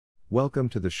Welcome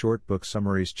to the Short Book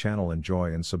Summaries channel.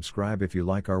 Enjoy and subscribe if you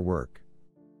like our work.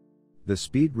 The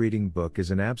speed reading book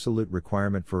is an absolute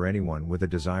requirement for anyone with a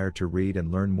desire to read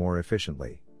and learn more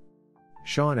efficiently.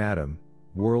 Sean Adam,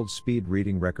 world speed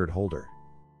reading record holder.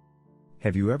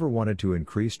 Have you ever wanted to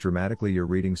increase dramatically your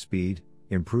reading speed,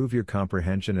 improve your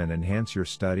comprehension and enhance your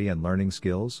study and learning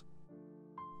skills?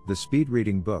 The Speed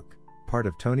Reading Book, part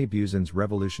of Tony Buzan's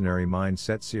Revolutionary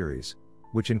Mindset series,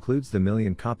 which includes the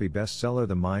million-copy bestseller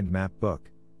The Mind Map book,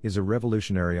 is a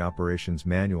revolutionary operations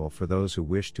manual for those who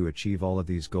wish to achieve all of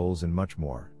these goals and much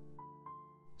more.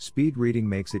 Speed reading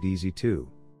makes it easy to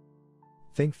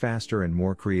think faster and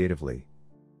more creatively,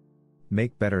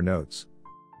 make better notes,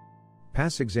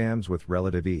 pass exams with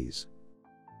relative ease,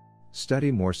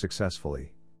 study more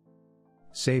successfully,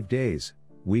 save days,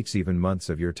 weeks, even months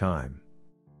of your time.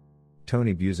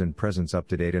 Tony Buzan presents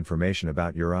up-to-date information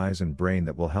about your eyes and brain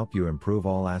that will help you improve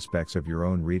all aspects of your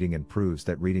own reading and proves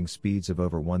that reading speeds of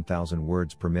over 1,000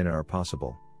 words per minute are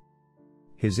possible.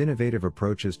 His innovative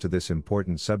approaches to this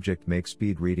important subject make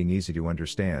speed reading easy to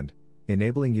understand,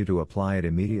 enabling you to apply it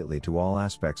immediately to all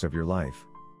aspects of your life.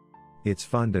 It's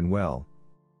fun and well.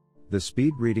 The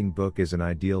Speed Reading Book is an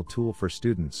ideal tool for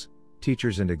students,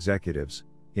 teachers and executives,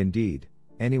 indeed,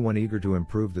 anyone eager to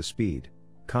improve the speed,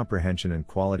 comprehension and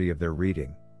quality of their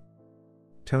reading.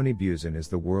 Tony Buzan is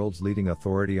the world's leading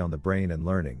authority on the brain and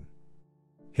learning.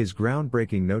 His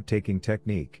groundbreaking note-taking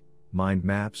technique, Mind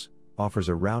Maps, offers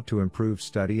a route to improve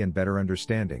study and better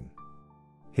understanding.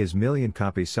 His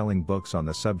million-copy selling books on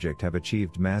the subject have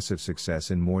achieved massive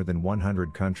success in more than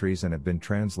 100 countries and have been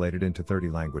translated into 30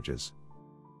 languages.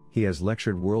 He has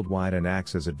lectured worldwide and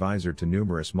acts as advisor to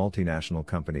numerous multinational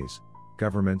companies,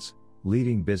 governments,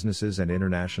 leading businesses and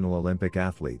international Olympic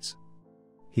athletes.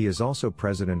 He is also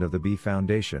president of the B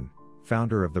Foundation,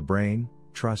 founder of the Brain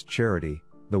Trust charity,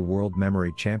 the World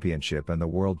Memory Championship and the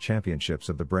World Championships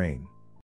of the Brain.